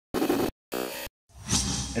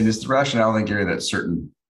And is the rationale then, Gary, that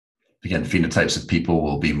certain, again, phenotypes of people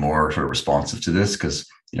will be more sort of responsive to this? Because,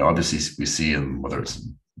 obviously we see in whether it's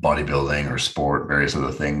bodybuilding or sport, various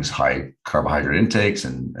other things, high carbohydrate intakes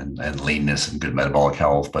and leanness and good metabolic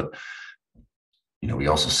health. But, we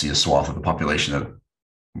also see a swath of the population that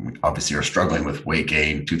obviously are struggling with weight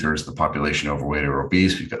gain, 2/3 of the population overweight or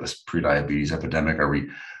obese. We've got this prediabetes epidemic.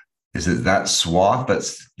 Is it that swath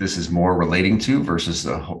this is more relating to versus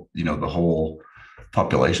the whole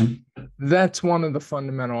population? That's one of the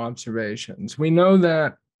fundamental observations. We know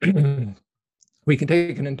that we can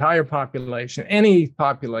take an entire population, any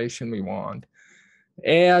population we want,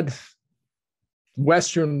 add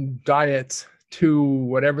Western diets to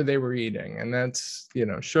whatever they were eating. And that's,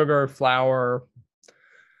 sugar, flour,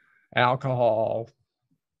 alcohol,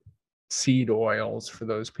 seed oils for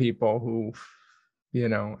those people who,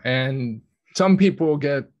 and some people will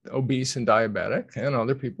get obese and diabetic and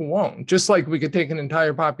other people won't. Just like we could take an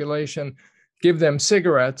entire population, give them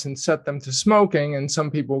cigarettes and set them to smoking, and some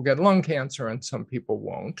people will get lung cancer and some people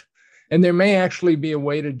won't. And there may actually be a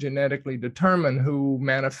way to genetically determine who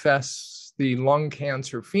manifests the lung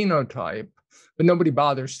cancer phenotype, but nobody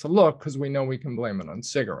bothers to look because we know we can blame it on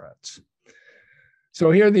cigarettes.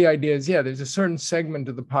 So here the idea is, there's a certain segment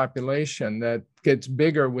of the population that gets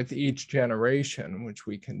bigger with each generation, which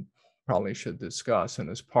we probably should discuss, and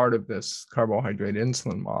as part of this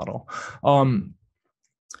carbohydrate-insulin model,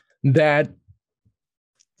 that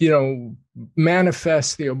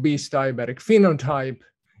manifests the obese diabetic phenotype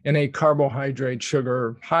in a carbohydrate,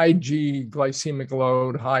 sugar, high G glycemic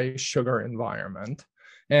load, high sugar environment,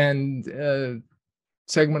 and a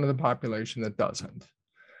segment of the population that doesn't.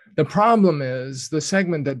 The problem is the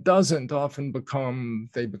segment that doesn't often become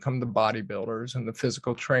the bodybuilders and the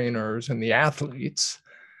physical trainers and the athletes.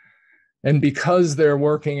 And because they're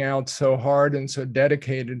working out so hard and so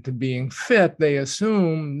dedicated to being fit, they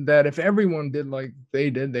assume that if everyone did like they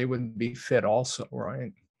did, they would be fit also,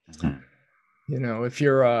 right? Mm-hmm. If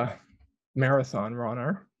you're a marathon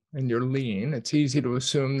runner and you're lean, it's easy to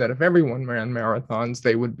assume that if everyone ran marathons,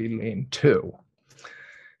 they would be lean too.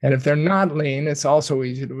 And if they're not lean, it's also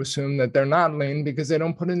easy to assume that they're not lean because they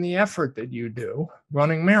don't put in the effort that you do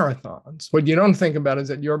running marathons. What you don't think about is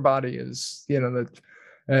that your body is,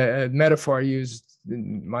 a metaphor I used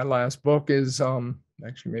in my last book is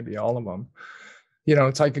actually maybe all of them.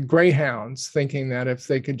 It's like a greyhounds thinking that if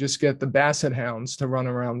they could just get the basset hounds to run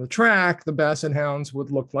around the track, the basset hounds would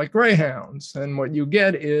look like greyhounds. And what you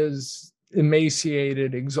get is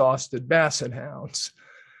emaciated, exhausted basset hounds.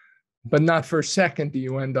 But not for a second do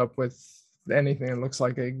you end up with anything that looks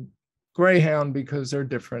like a greyhound because they're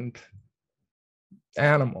different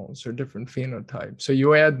animals or different phenotypes. So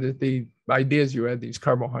you add the ideas, you add these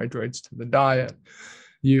carbohydrates to the diet,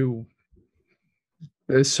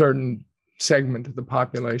 a certain segment of the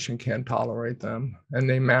population can't tolerate them, and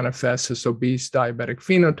they manifest this obese diabetic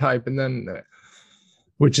phenotype, and then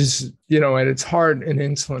which is, at its heart, an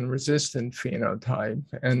insulin-resistant phenotype.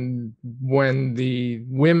 And when the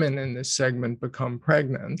women in this segment become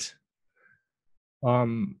pregnant,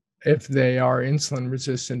 if they are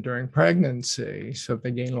insulin-resistant during pregnancy, so if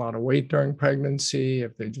they gain a lot of weight during pregnancy,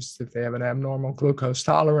 if they have an abnormal glucose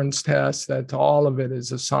tolerance test, that all of it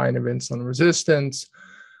is a sign of insulin resistance.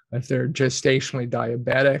 If they're gestationally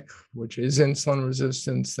diabetic, which is insulin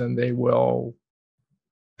resistance, then they will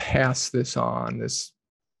pass this on, this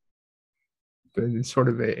sort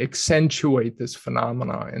of accentuate this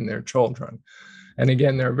phenomena in their children. And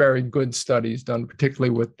again, there are very good studies done, particularly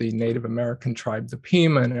with the Native American tribe, the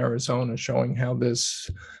Pima in Arizona, showing how this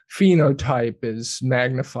phenotype is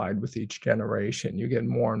magnified with each generation. You get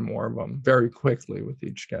more and more of them very quickly with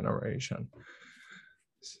each generation.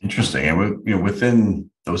 Interesting. And within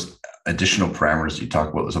those additional parameters you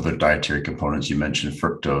talk about, those other dietary components, you mentioned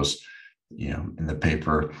fructose. In the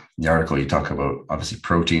paper, in the article, you talk about obviously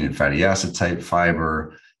protein and fatty acid type,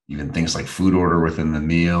 fiber, even things like food order within the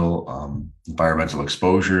meal, environmental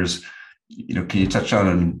exposures. Can you touch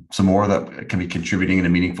on some more that can be contributing in a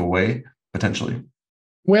meaningful way, potentially?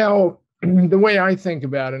 Well, the way I think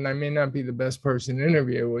about it, and I may not be the best person to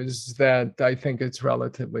interview, is that I think it's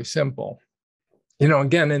relatively simple.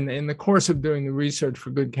 Again, in the course of doing the research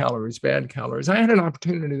for good calories, bad calories, I had an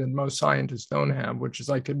opportunity that most scientists don't have, which is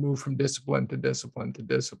I could move from discipline to discipline to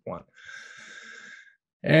discipline.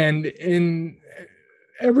 And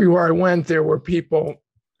everywhere I went, there were people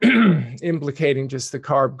implicating just the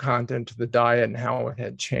carb content of the diet and how it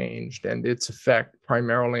had changed and its effect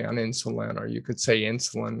primarily on insulin, or you could say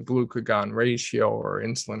insulin glucagon ratio or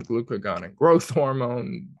insulin glucagon and growth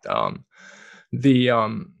hormone.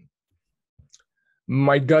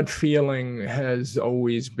 my gut feeling has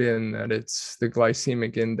always been that it's the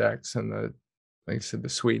glycemic index and the, like I said, the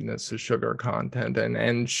sweetness, the sugar content,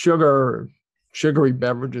 and sugary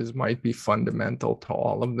beverages might be fundamental to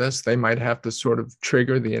all of this. They might have to sort of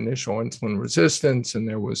trigger the initial insulin resistance, and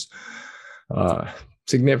there was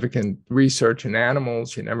significant research in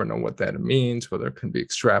animals. You never know what that means, whether it can be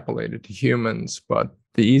extrapolated to humans, but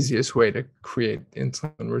the easiest way to create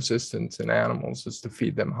insulin resistance in animals is to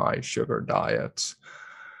feed them high sugar diets.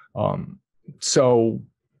 So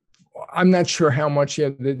I'm not sure how much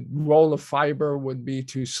the role of fiber would be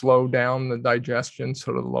to slow down the digestion,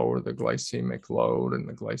 sort of lower the glycemic load and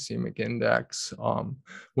the glycemic index.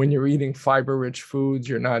 When you're eating fiber-rich foods,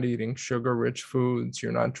 you're not eating sugar-rich foods,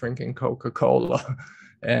 you're not drinking Coca-Cola.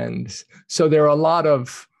 And so there are a lot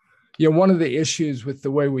of, one of the issues with the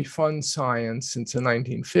way we fund science since the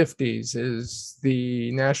 1950s is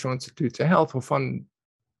the National Institutes of Health will fund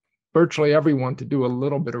virtually everyone to do a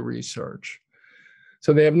little bit of research.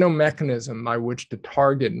 So they have no mechanism by which to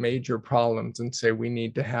target major problems and say we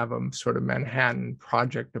need to have a sort of Manhattan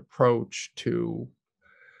Project approach to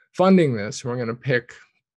funding this. We're going to pick,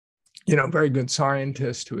 very good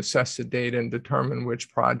scientists to assess the data and determine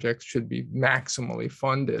which projects should be maximally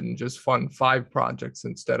funded and just fund 5 projects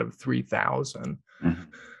instead of 3,000. Mm-hmm.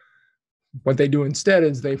 What they do instead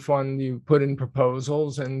is you put in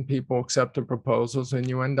proposals and people accept the proposals, and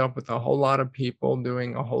you end up with a whole lot of people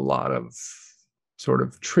doing a whole lot of sort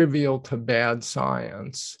of trivial to bad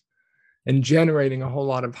science and generating a whole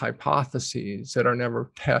lot of hypotheses that are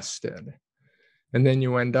never tested. And then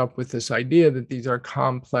you end up with this idea that these are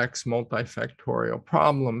complex multifactorial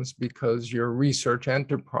problems because your research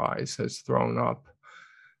enterprise has thrown up,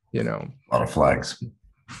 a lot of flags.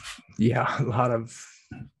 Yeah, a lot of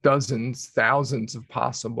dozens, thousands of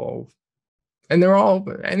possible, and they're all,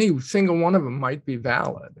 any single one of them might be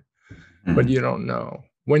valid, but you don't know.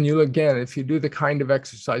 When you, again, if you do the kind of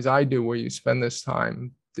exercise I do, where you spend this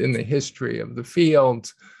time in the history of the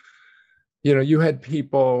field, you had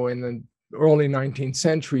people in the early 19th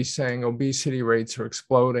century saying obesity rates are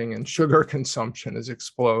exploding and sugar consumption is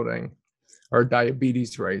exploding, or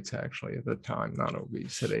diabetes rates actually at the time, not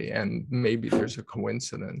obesity, and maybe there's a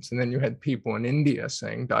coincidence. And then you had people in India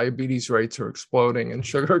saying diabetes rates are exploding and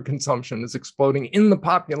sugar consumption is exploding in the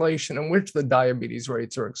population in which the diabetes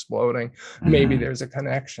rates are exploding. Mm-hmm. Maybe there's a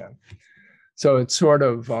connection. So it's sort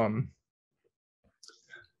of,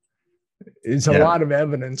 it's a lot of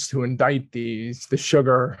evidence to indict the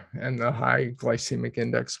sugar and the high glycemic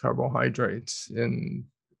index carbohydrates in,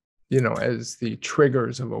 as the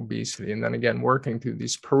triggers of obesity. And then again, working through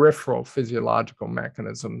these peripheral physiological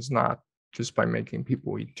mechanisms, not just by making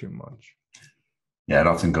people eat too much. Yeah, it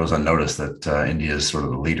often goes unnoticed that India is sort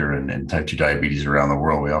of the leader in type 2 diabetes around the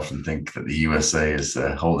world. We often think that the USA is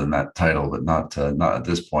holding that title, but not at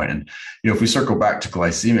this point. And, if we circle back to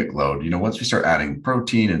glycemic load, once we start adding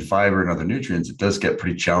protein and fiber and other nutrients, it does get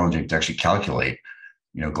pretty challenging to actually calculate,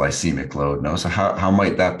 glycemic load. No, so how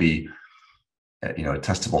might that be, a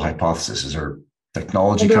testable hypothesis? Is there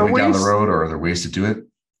technology coming down the road, or are there ways to do it?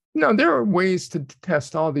 No, there are ways to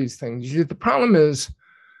test all these things. The problem is,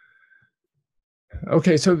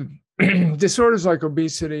 okay, so disorders like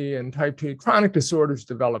obesity and type 2 chronic disorders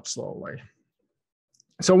develop slowly.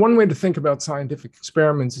 So one way to think about scientific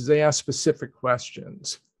experiments is they ask specific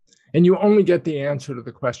questions, and you only get the answer to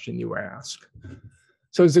the question you ask.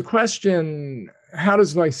 So is the question, how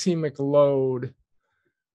does glycemic load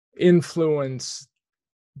influence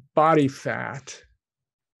body fat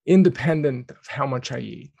independent of how much I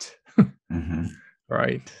eat? Mm-hmm.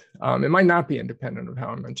 Right? It might not be independent of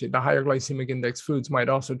how much I eat. The higher glycemic index foods might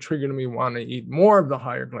also trigger me want to eat more of the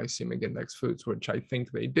higher glycemic index foods, which I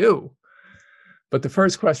think they do. But the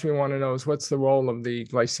first question we want to know is, what's the role of the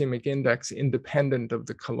glycemic index independent of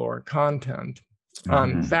the caloric content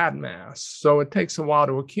on fat mass? So it takes a while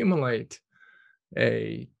to accumulate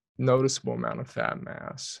a noticeable amount of fat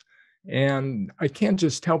mass. And I can't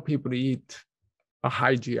just tell people to eat a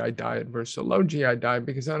high GI diet versus a low GI diet,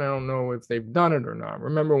 because then I don't know if they've done it or not.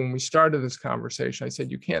 Remember when we started this conversation, I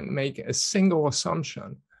said you can't make a single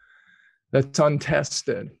assumption that's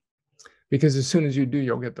untested, because as soon as you do,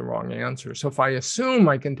 you'll get the wrong answer. So if I assume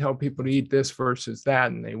I can tell people to eat this versus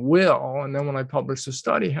that, and they will, and then when I publish the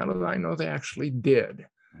study, how do I know they actually did?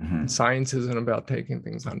 Mm-hmm. Science isn't about taking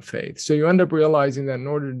things on faith. So you end up realizing that in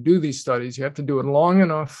order to do these studies, you have to do it long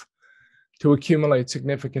enough to accumulate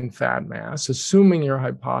significant fat mass, assuming your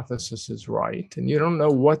hypothesis is right. And you don't know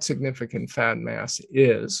what significant fat mass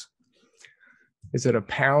is. Is it a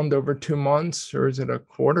pound over 2 months, or is it a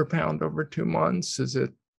quarter pound over 2 months? Is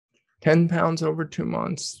it 10 pounds over 2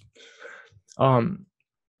 months?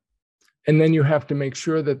 And then you have to make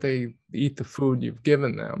sure that they eat the food you've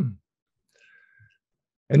given them,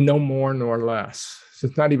 and no more nor less. So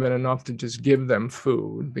it's not even enough to just give them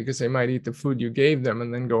food, because they might eat the food you gave them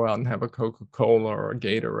and then go out and have a Coca-Cola or a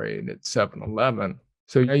Gatorade at 7-Eleven.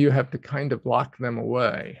 So now you have to kind of lock them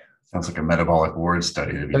away. Sounds like a metabolic ward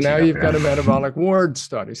study. So now you've got a metabolic ward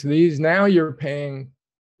study. So now you're paying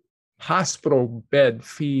hospital bed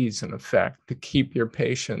fees, in effect, to keep your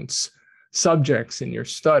patients subjects in your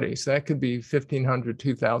study. So that could be $1,500,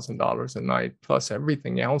 $2,000 a night, plus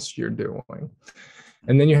everything else you're doing.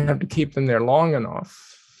 And then you have to keep them there long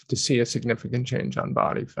enough to see a significant change on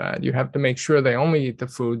body fat. You have to make sure they only eat the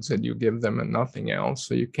foods that you give them and nothing else.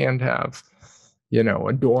 So you can't have,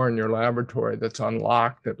 a door in your laboratory that's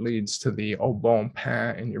unlocked that leads to the au bon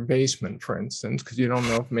pain in your basement, for instance, because you don't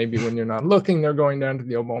know if maybe when you're not looking, they're going down to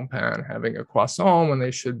the au bon pain having a croissant when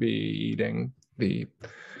they should be eating the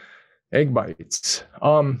egg bites.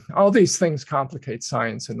 All these things complicate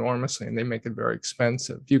science enormously, and they make it very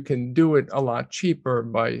expensive. You can do it a lot cheaper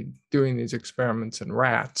by doing these experiments in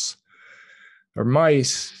rats or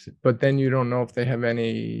mice, but then you don't know if they have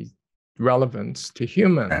any relevance to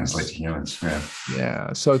humans. Translate to humans, yeah.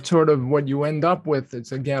 Yeah, so it's sort of what you end up with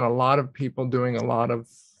is, again, a lot of people doing a lot of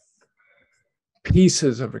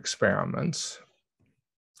pieces of experiments,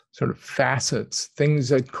 sort of facets, things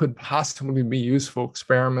that could possibly be useful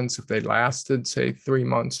experiments if they lasted, say, 3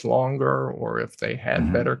 months longer, or if they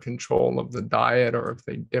had better control of the diet, or if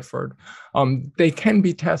they differed. They can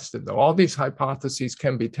be tested, though. All these hypotheses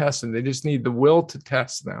can be tested. They just need the will to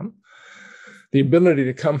test them, the ability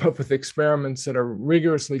to come up with experiments that are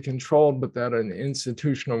rigorously controlled, but that an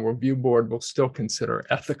institutional review board will still consider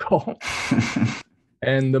ethical,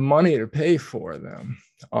 and the money to pay for them.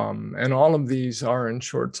 And all of these are in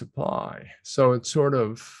short supply. So it's sort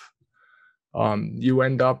of, you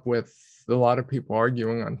end up with a lot of people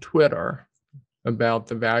arguing on Twitter about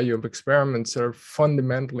the value of experiments that are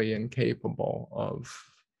fundamentally incapable of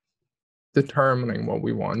determining what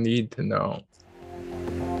we need to know.